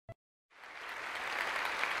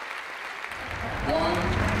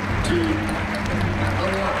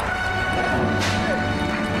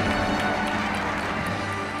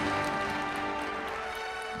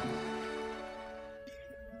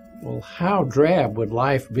how drab would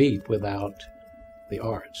life be without the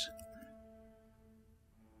arts?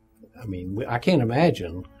 I mean, I can't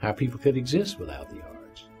imagine how people could exist without the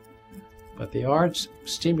arts. But the arts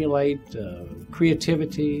stimulate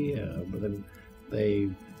creativity, they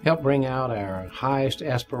help bring out our highest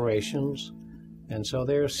aspirations, and so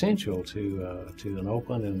they're essential to an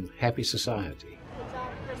open and happy society.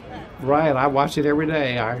 Right, I watch it every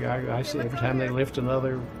day. I see every time they lift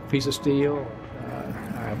another piece of steel,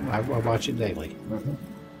 I watch it daily. Mm-hmm.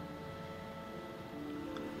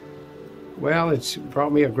 Well, it's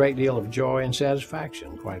brought me a great deal of joy and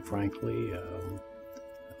satisfaction, quite frankly,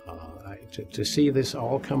 to see this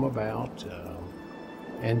all come about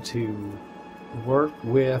and to work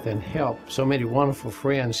with and help so many wonderful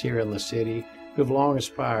friends here in the city who've long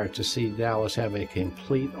aspired to see Dallas have a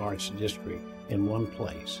complete arts district in one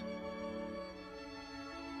place.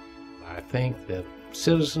 I think that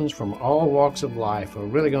citizens from all walks of life are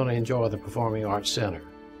really going to enjoy the Performing Arts Center.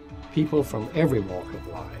 People from every walk of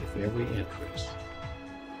life, every interest.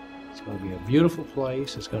 It's going to be a beautiful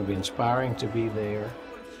place. It's going to be inspiring to be there,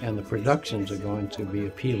 and the productions are going to be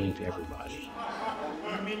appealing to everybody.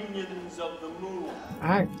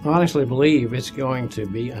 I honestly believe it's going to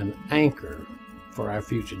be an anchor for our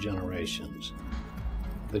future generations.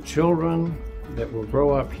 The children that will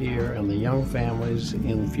grow up here and the young families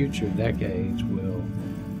in future decades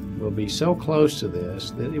will be so close to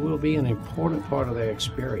this that it will be an important part of their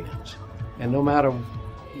experience. And no matter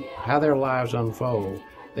how their lives unfold,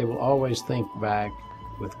 they will always think back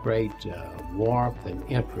with great warmth and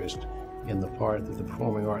interest in the part that the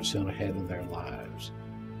Performing Arts Center had in their lives.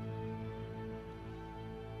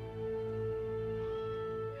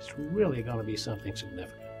 It's really going to be something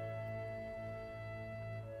significant.